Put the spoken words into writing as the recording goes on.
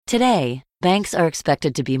Today, banks are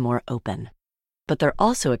expected to be more open, but they're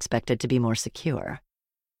also expected to be more secure.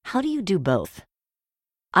 How do you do both?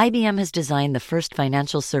 IBM has designed the first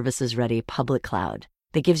financial services-ready public cloud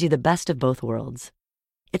that gives you the best of both worlds.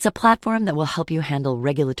 It's a platform that will help you handle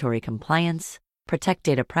regulatory compliance, protect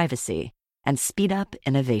data privacy, and speed up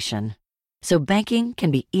innovation. So banking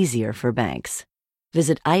can be easier for banks.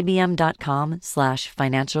 Visit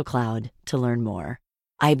ibm.com/financial cloud to learn more.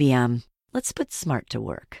 IBM, let's put smart to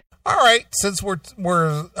work. All right, since we're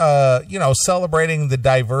celebrating the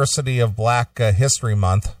diversity of Black History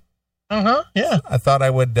Month. Yeah. I thought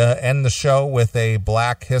I would end the show with a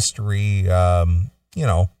Black History,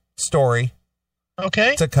 story.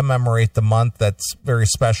 Okay. To commemorate the month that's very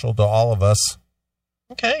special to all of us.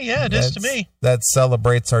 Okay, yeah, it is to me. That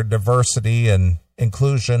celebrates our diversity and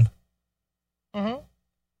inclusion. Mm-hmm.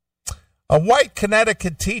 A white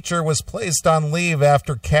Connecticut teacher was placed on leave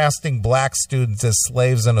after casting black students as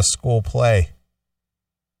slaves in a school play.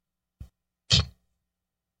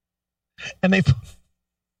 And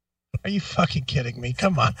are you fucking kidding me?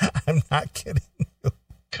 Come on. I'm not kidding you.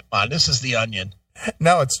 Come on, this is The Onion.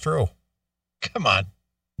 No, it's true. Come on.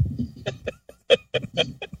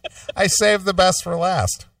 I saved the best for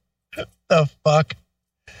last. The fuck?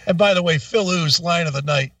 And by the way, Phil Oo's line of the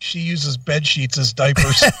night, she uses bed sheets as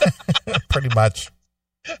diapers. Pretty much.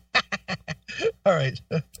 All right.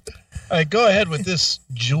 All right, go ahead with this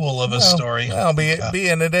jewel of a story. Well,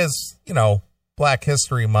 being it is, Black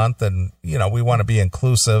History Month, and, we want to be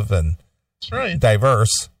inclusive and that's right.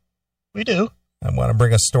 Diverse. We do. I want to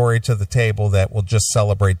bring a story to the table that will just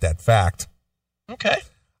celebrate that fact. Okay.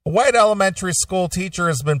 A white elementary school teacher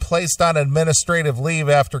has been placed on administrative leave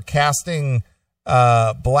after casting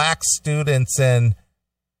black students in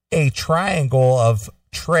A Triangle of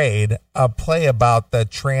Trade, a play about the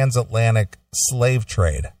transatlantic slave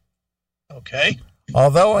trade. Okay.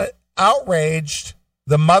 Although outraged,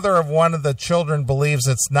 the mother of one of the children believes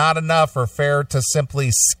it's not enough or fair to simply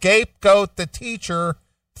scapegoat the teacher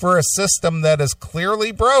for a system that is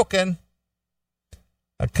clearly broken.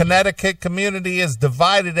 A Connecticut community is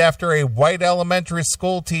divided after a white elementary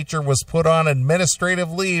school teacher was put on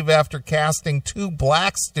administrative leave after casting 2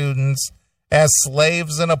 black students as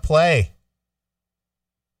slaves in a play.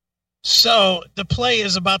 So the play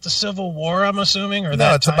is about the Civil War, I'm assuming, or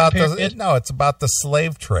it's about the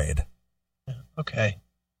slave trade. Okay.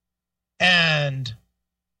 And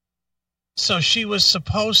so she was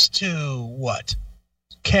supposed to what?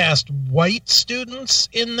 Cast white students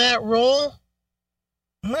in that role?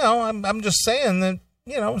 No, I'm just saying that,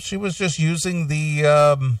 she was just using the,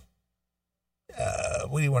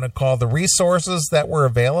 what do you want to call the resources that were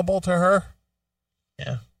available to her?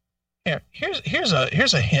 Yeah. Here's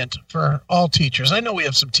a hint for all teachers. I know we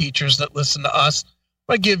have some teachers that listen to us.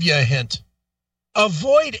 I'll give you a hint.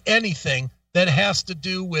 Avoid anything that has to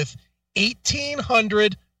do with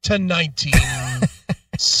 1800 to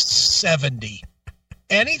 1970.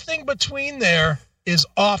 Anything between there is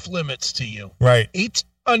off limits to you. Right.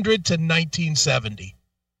 1800 to 1970.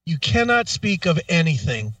 You cannot speak of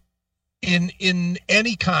anything in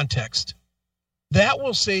any context. That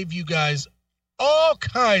will save you guys all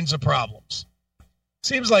kinds of problems.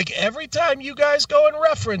 Seems like every time you guys go and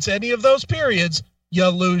reference any of those periods, you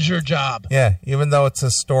lose your job. Yeah, even though it's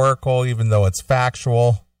historical, even though it's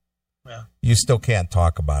factual, you still can't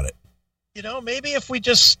talk about it. Maybe if we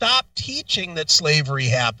just stop teaching that slavery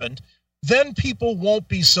happened, then people won't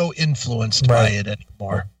be so influenced by it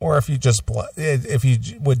anymore. Or if you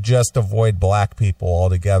would just avoid black people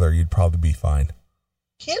altogether, you'd probably be fine.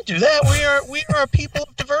 Can't do that. We are a people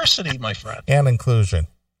of diversity, my friend. And inclusion.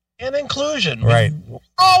 Right. We're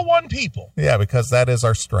all one people. Yeah, because that is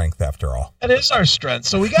our strength after all. That is our strength.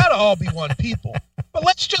 So we got to all be one people. But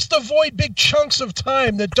let's just avoid big chunks of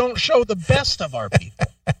time that don't show the best of our people.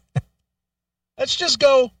 Let's just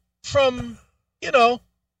go from,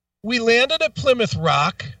 we landed at Plymouth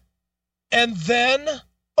Rock, and then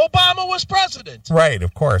Obama was president. Right,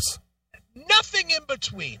 of course. Nothing in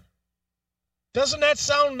between. Doesn't that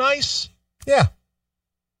sound nice? Yeah.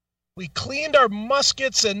 We cleaned our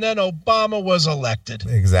muskets, and then Obama was elected.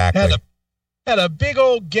 Exactly. Had a big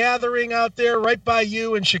old gathering out there right by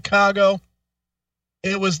you in Chicago.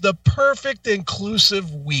 It was the perfect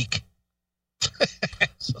inclusive week.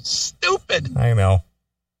 So stupid. I know.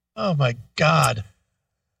 Oh, my God.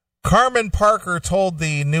 Carmen Parker told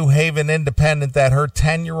the New Haven Independent that her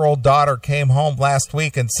 10-year-old daughter came home last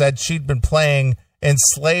week and said she'd been playing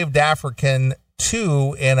Enslaved African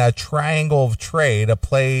 2 in A Triangle of Trade, a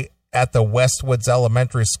play at the Westwoods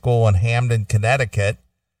Elementary School in Hamden, Connecticut.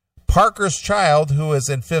 Parker's child, who is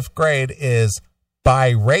in 5th grade, is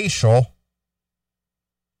biracial.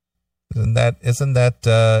 Isn't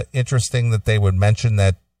that interesting that they would mention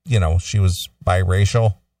that, she was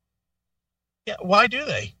biracial? Yeah, why do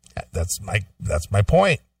they? That's my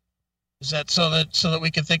point. Is that so that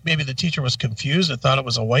we can think maybe the teacher was confused and thought it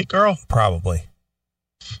was a white girl? Probably.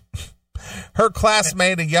 Her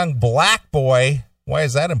classmate, a young black boy, why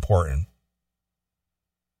is that important?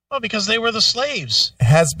 Well, because they were the slaves.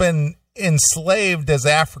 Has been enslaved as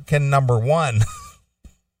African number one.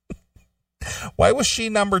 Why was she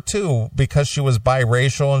number two? Because she was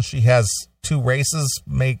biracial and she has two races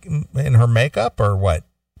in her makeup, or what?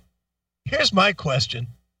 Here's my question.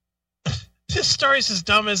 This story's as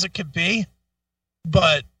dumb as it could be,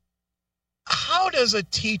 but how does a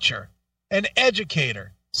teacher, an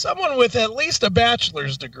educator, someone with at least a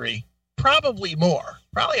bachelor's degree, probably more,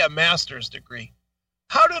 probably a master's degree,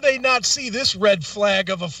 how do they not see this red flag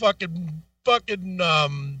of a fucking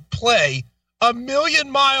play a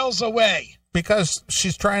million miles away? Because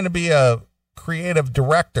she's trying to be a creative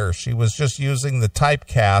director. She was just using the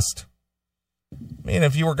typecast. I mean,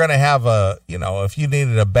 if you were going to have if you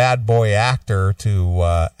needed a bad boy actor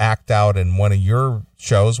to act out in one of your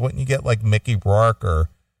shows, wouldn't you get like Mickey Rourke or,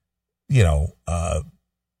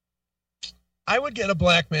 I would get a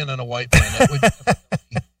black man and a white man.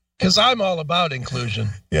 Because I'm all about inclusion.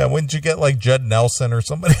 Yeah, wouldn't you get like Judd Nelson or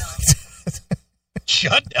somebody like that?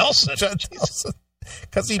 Judd Nelson? Judd Nelson.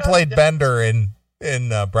 Because he played Bender in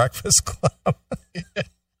Breakfast Club.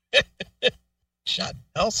 Judd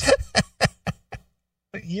Nelson?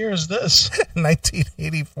 What year is this?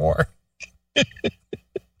 1984.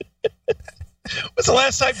 What's the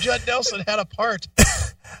last time Judd Nelson had a part?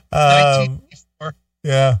 1984.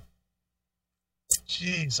 Yeah.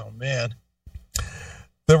 Jeez, oh man.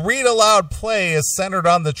 The Read Aloud play is centered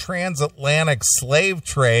on the transatlantic slave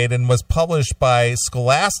trade and was published by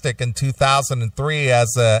Scholastic in 2003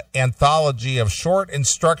 as an anthology of short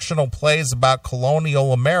instructional plays about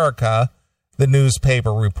colonial America, the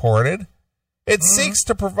newspaper reported. It seeks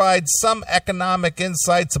to provide some economic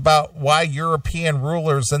insights about why European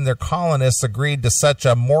rulers and their colonists agreed to such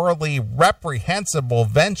a morally reprehensible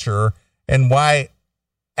venture and why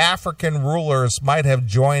African rulers might have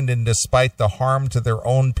joined in despite the harm to their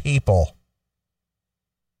own people.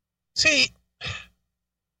 See,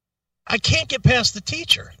 I can't get past the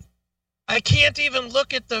teacher. I can't even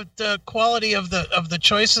look at the quality of the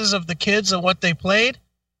choices of the kids and what they played.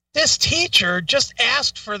 This teacher just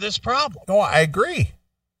asked for this problem. No, I agree.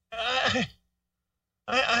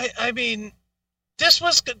 I mean, this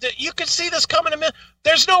was, you could see this coming a minute.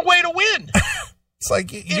 There's no way to win. It's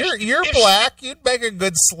like, you're black. You'd make a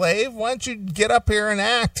good slave. Why don't you get up here and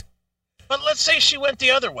act? But let's say she went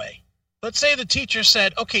the other way. Let's say the teacher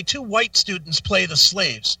said, okay, 2 white students play the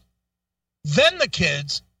slaves. Then the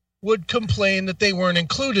kids would complain that they weren't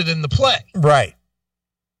included in the play. Right.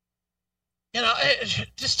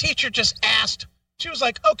 This teacher just asked. She was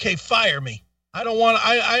like, okay, fire me. I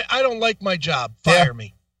don't like my job. Fire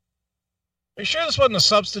me. Are you sure this wasn't a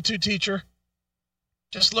substitute teacher?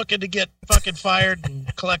 Just looking to get fucking fired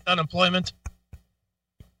and collect unemployment?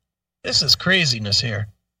 This is craziness here.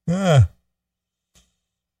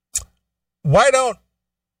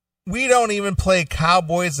 We don't even play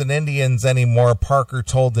cowboys and Indians anymore, Parker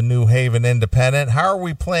told the New Haven Independent. How are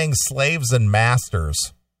we playing slaves and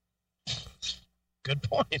masters? Good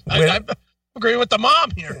point. I'm agreeing with the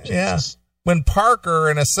mom here. Jesus. Yeah. When Parker,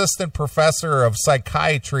 an assistant professor of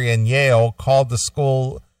psychiatry in Yale, called the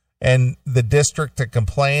school and the district to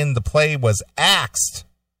complain, the play was axed.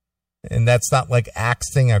 And that's not like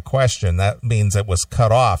axing a question. That means it was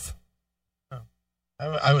cut off. Oh.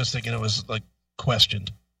 I was thinking it was like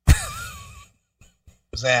questioned. It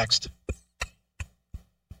was axed.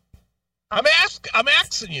 I'm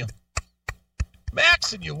axing you. I'm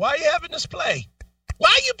axing you. Why are you having this play?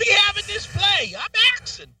 Why you be having this play? I'm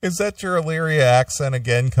axing. Is that your Illyria accent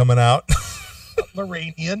again coming out?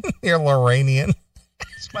 Lorrainian. You're Lorrainian.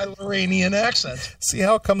 It's my Lorrainian accent. See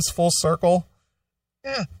how it comes full circle?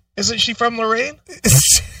 Yeah. Isn't she from Lorraine?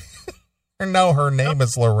 No, her name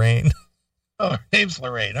is Lorraine. Oh, her name's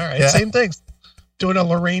Lorraine. All right. Yeah. Same thing. Doing a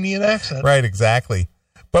Lorrainian accent. Right, exactly.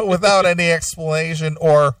 But without any explanation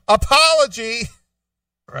or apology.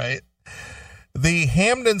 Right. The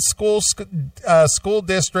Hamden School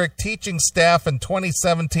District teaching staff in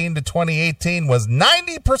 2017 to 2018 was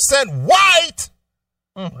 90% white.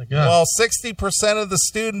 Oh, my God. While 60% of the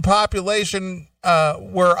student population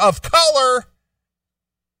were of color.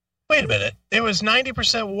 Wait a minute. It was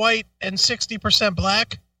 90% white and 60%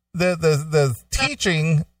 black? The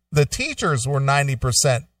teachers were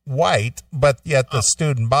 90% white, but yet the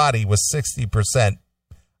student body was 60%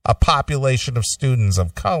 a population of students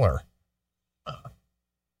of color.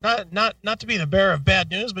 Not to be the bearer of bad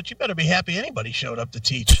news, but you better be happy anybody showed up to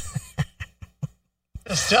teach.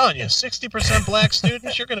 Just telling you, 60% black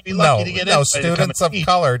students, you're going to be lucky to get in. No, students of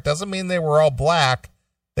color. It doesn't mean they were all black.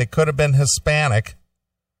 They could have been Hispanic.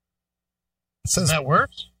 It says, that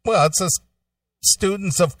works? Well, it says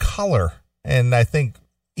students of color. And I think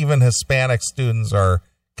even Hispanic students are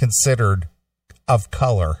considered of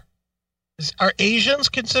color. Are Asians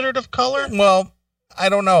considered of color? Well, I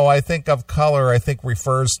don't know. I think of color,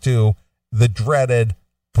 refers to the dreaded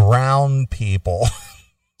brown people.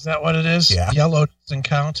 Is that what it is? Yeah. Yellow doesn't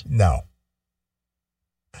count? No.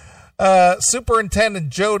 Superintendent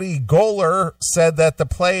Jody Goller said that the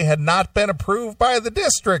play had not been approved by the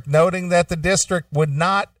district, noting that the district would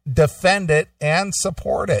not defend it and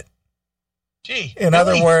support it. Gee, in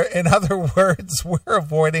other words, we're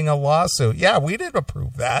avoiding a lawsuit. Yeah, we didn't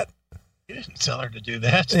approve that. You didn't tell her to do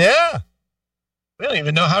that. Yeah. We don't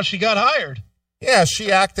even know how she got hired. Yeah,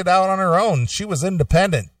 she acted out on her own. She was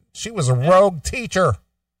independent. She was a rogue teacher.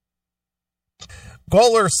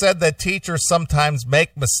 Goller said that teachers sometimes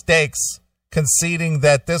make mistakes, conceding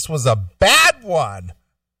that this was a bad one,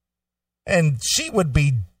 and she would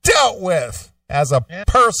be dealt with as a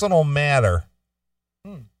personal matter.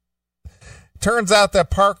 Turns out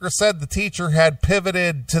that Parker said the teacher had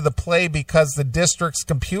pivoted to the play because the district's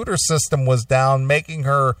computer system was down, making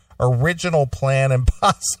her original plan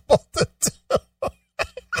impossible to do.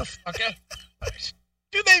 Okay.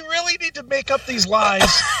 Do they really need to make up these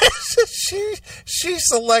lies? She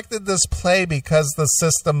selected this play because the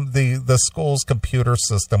system, the school's computer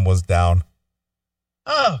system was down.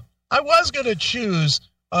 Oh, I was going to choose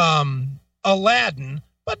Aladdin,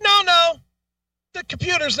 but no. The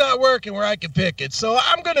computer's not working where I can pick it, so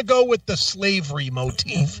I'm going to go with the slavery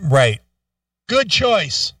motif. Right. Good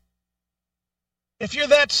choice. If you're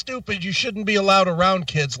that stupid, you shouldn't be allowed around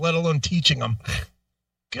kids, let alone teaching them.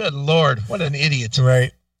 Good Lord, what an idiot.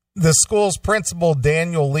 Right. The school's principal,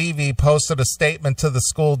 Daniel Levy, posted a statement to the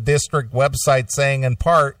school district website saying, in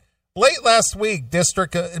part, late last week,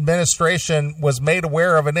 district administration was made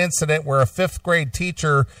aware of an incident where a fifth grade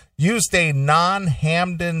teacher used a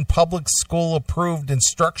non-Hamden public school approved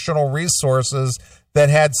instructional resources that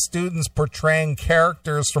had students portraying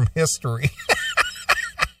characters from history.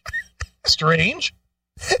 Strange.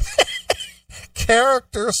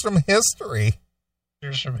 Characters from history.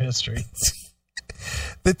 Characters from history.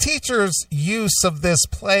 The teacher's use of this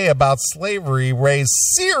play about slavery raised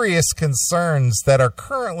serious concerns that are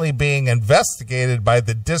currently being investigated by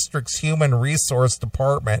the district's Human Resource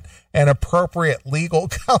Department and appropriate legal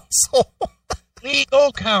counsel.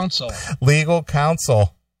 Legal counsel. Legal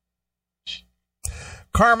counsel.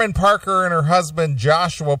 Carmen Parker and her husband,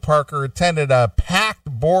 Joshua Parker, attended a packed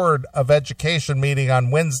Board of Education meeting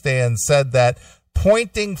on Wednesday and said that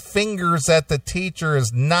pointing fingers at the teacher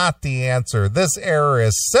is not the answer. This error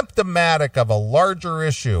is symptomatic of a larger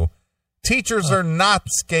issue. Teachers are not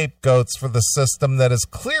scapegoats for the system that is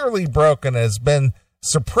clearly broken and has been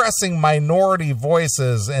suppressing minority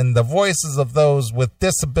voices and the voices of those with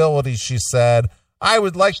disabilities, she said. I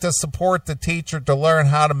would like to support the teacher to learn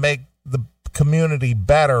how to make the community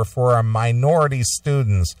better for our minority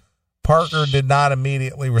students. Parker did not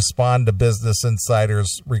immediately respond to Business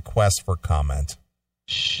Insider's request for comment.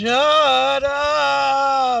 Shut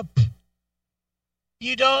up!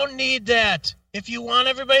 You don't need that. If you want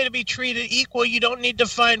everybody to be treated equal, you don't need to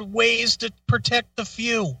find ways to protect the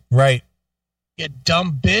few. Right. You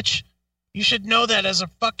dumb bitch. You should know that as a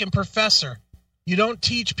fucking professor. You don't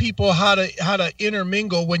teach people how to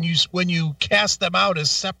intermingle when you cast them out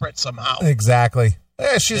as separate somehow. Exactly.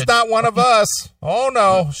 Hey, she's not one of us. Oh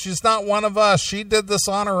no, she's not one of us. She did this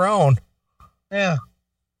on her own. Yeah.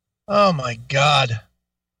 Oh my God.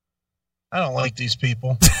 I don't like these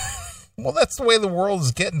people. Well, that's the way the world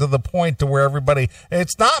is getting to the point to where everybody,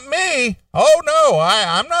 it's not me. Oh no,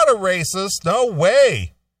 I'm not a racist. No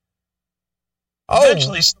way.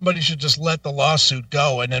 Eventually somebody should just let the lawsuit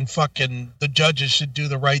go and then fucking the judges should do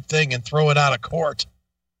the right thing and throw it out of court.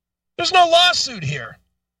 There's no lawsuit here.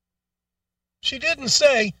 She didn't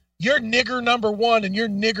say, you're nigger number 1 and you're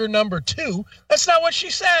nigger number 2. That's not what she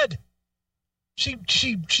said. She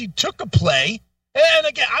took a play, and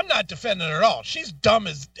again, I'm not defending her at all. She's dumb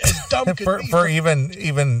as dumb could be. For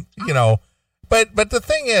even, you know, but the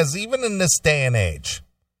thing is, even in this day and age,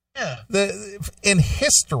 in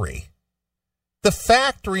history, the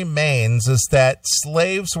fact remains is that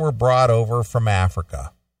slaves were brought over from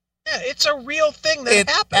Africa. Yeah, it's a real thing that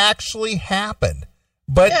happened. It actually happened.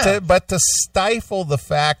 But to stifle the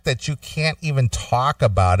fact that you can't even talk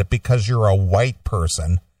about it because you're a white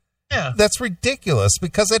person, that's ridiculous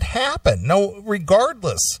because it happened. No,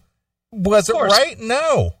 regardless, Was it right?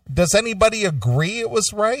 No. Does anybody agree it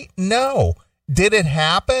was right? No. Did it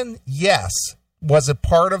happen? Yes. Was it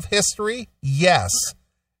part of history? Yes.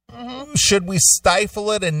 Mm-hmm. Should we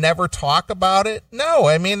stifle it and never talk about it? No.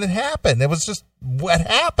 I mean, it happened. It was just what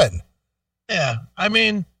happened. Yeah. I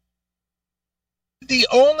mean, the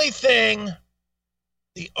only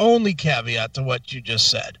caveat to what you just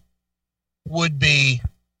said would be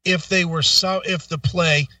if the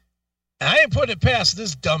play, and I didn't put it past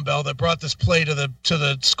this dumbbell that brought this play to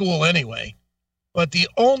the school anyway, but the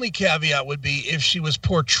only caveat would be if she was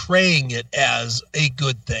portraying it as a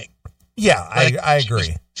good thing. Yeah, like I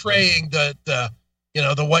agree. Portraying the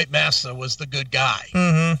white massa was the good guy,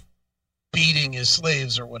 mm-hmm. beating his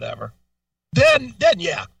slaves or whatever. Then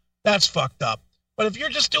yeah, that's fucked up. But if you're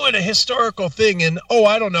just doing a historical thing in,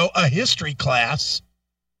 I don't know, a history class,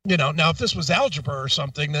 now if this was algebra or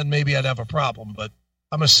something, then maybe I'd have a problem. But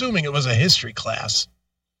I'm assuming it was a history class,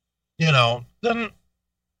 then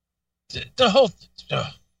the whole,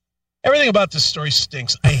 everything about this story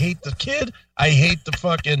stinks. I hate the kid. I hate the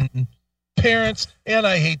fucking parents, and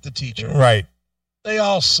I hate the teacher. Right. They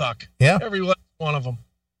all suck. Yeah. Every last one of them.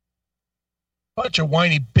 Bunch of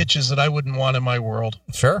whiny bitches that I wouldn't want in my world.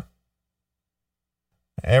 Sure.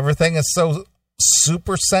 Everything is so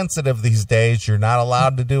super sensitive these days. You're not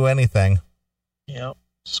allowed to do anything. Yeah,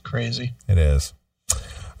 it's crazy. It is.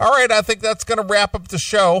 All right, I think that's going to wrap up the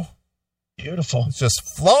show. Beautiful. It's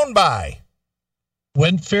just flown by.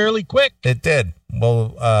 Went fairly quick. It did.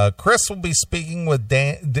 Well, Chris will be speaking with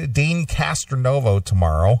Dean Castronovo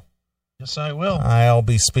tomorrow. Yes, I will. I'll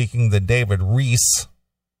be speaking to David Reese.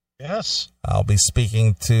 Yes. I'll be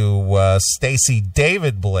speaking to Stacy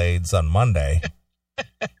David Blades on Monday.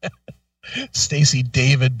 Stacy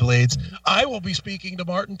David Blades. I will be speaking to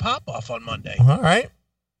Martin Popoff on Monday. All right.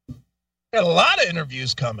 Got a lot of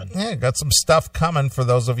interviews coming. Yeah, got some stuff coming for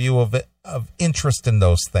those of you of interest in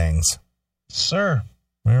those things. Sir.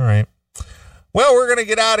 All right. Well, we're going to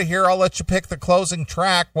get out of here. I'll let you pick the closing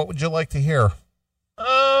track. What would you like to hear?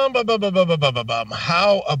 How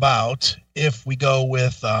about if we go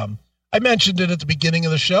with, I mentioned it at the beginning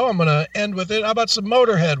of the show. I'm going to end with it. How about some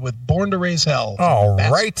Motorhead with Born to Raise Hell? All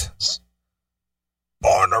right.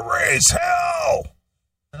 Born to Raise Hell.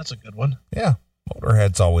 That's a good one. Yeah.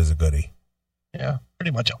 Motorhead's always a goodie. Yeah.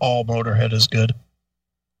 Pretty much all Motorhead is good.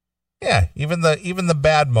 Yeah. Even the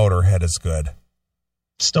bad Motorhead is good.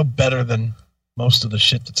 It's still better than most of the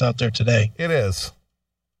shit that's out there today. It is.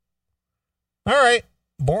 All right.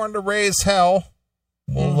 Born to Raise Hell.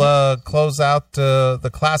 We'll close out the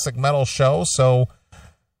Classic Metal Show. So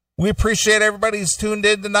we appreciate everybody who's tuned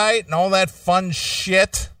in tonight and all that fun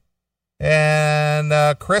shit.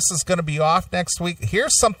 And Chris is going to be off next week.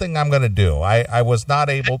 Here's something I'm going to do. I was not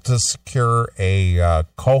able to secure a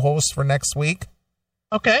co-host for next week.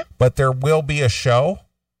 Okay. But there will be a show.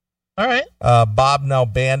 All right. Bob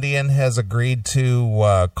Nalbandian has agreed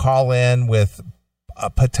to call in with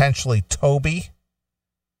potentially Toby.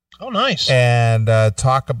 Oh, nice. And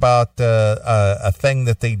talk about a thing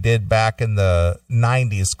that they did back in the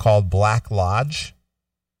 90s called Black Lodge.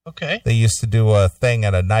 Okay. They used to do a thing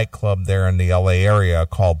at a nightclub there in the LA area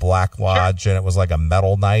called Black Lodge, and it was like a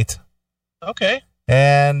metal night. Okay.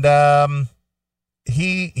 And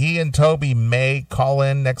he and Toby may call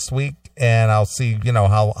in next week, and I'll see,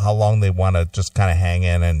 how long they want to just kind of hang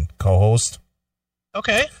in and co-host.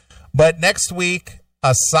 Okay. But next week,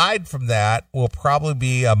 aside from that, will probably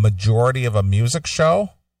be a majority of a music show.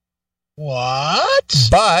 What?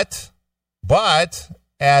 But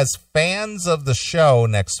as fans of the show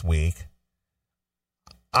next week,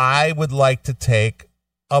 I would like to take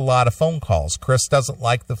a lot of phone calls. Chris doesn't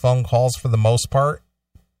like the phone calls for the most part.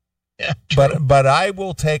 Yeah, true. But I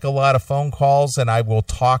will take a lot of phone calls, and I will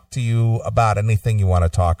talk to you about anything you want to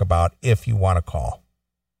talk about if you want to call.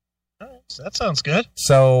 All right, so that sounds good.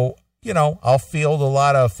 So, I'll field a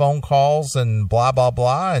lot of phone calls and blah, blah,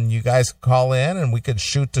 blah, and you guys can call in, and we could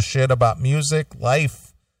shoot the shit about music,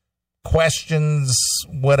 life, questions,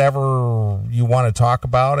 whatever you want to talk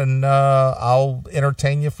about, and I'll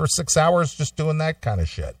entertain you for 6 hours just doing that kind of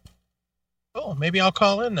shit. Oh, maybe I'll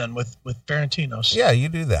call in then with Ferentinos. Yeah, you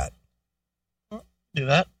do that. Do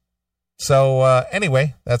that. So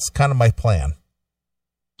anyway, that's kind of my plan.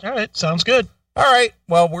 All right, sounds good. All right,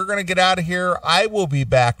 well, we're going to get out of here. I will be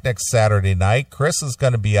back next Saturday night. Chris is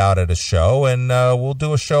going to be out at a show, and we'll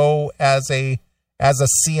do a show as a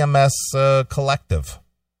CMS collective.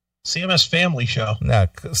 CMS family show. No,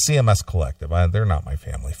 CMS collective. They're not my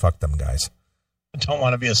family. Fuck them guys. I don't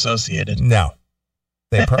want to be associated. No.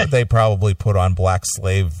 They probably put on black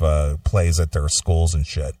slave plays at their schools and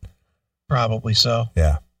shit. Probably so.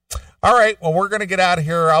 Yeah. All right, well, we're going to get out of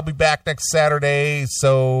here. I'll be back next Saturday.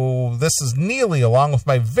 So this is Neely along with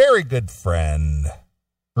my very good friend,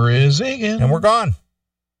 Chris Egan. And we're gone.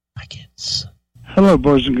 Hello,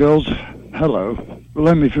 boys and girls. Hello.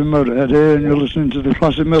 Lemmy from Motorhead here, and you're listening to the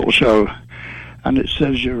Classic Metal Show. And it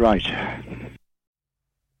says you're right.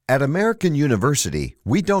 At American University,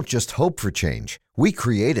 we don't just hope for change. We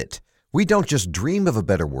create it. We don't just dream of a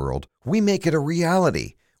better world. We make it a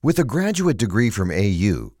reality. With a graduate degree from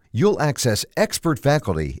AU, you'll access expert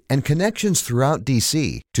faculty and connections throughout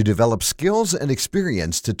DC to develop skills and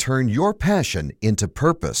experience to turn your passion into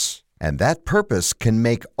purpose. And that purpose can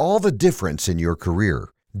make all the difference in your career.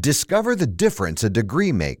 Discover the difference a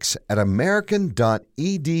degree makes at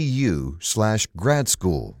american.edu/grad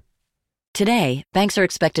school. Today, banks are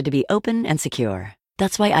expected to be open and secure.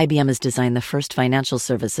 That's why IBM has designed the first financial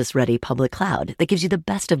services-ready public cloud that gives you the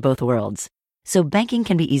best of both worlds. So banking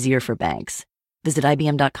can be easier for banks. Visit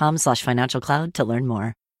IBM.com/financial cloud to learn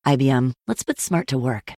more. IBM, let's put smart to work.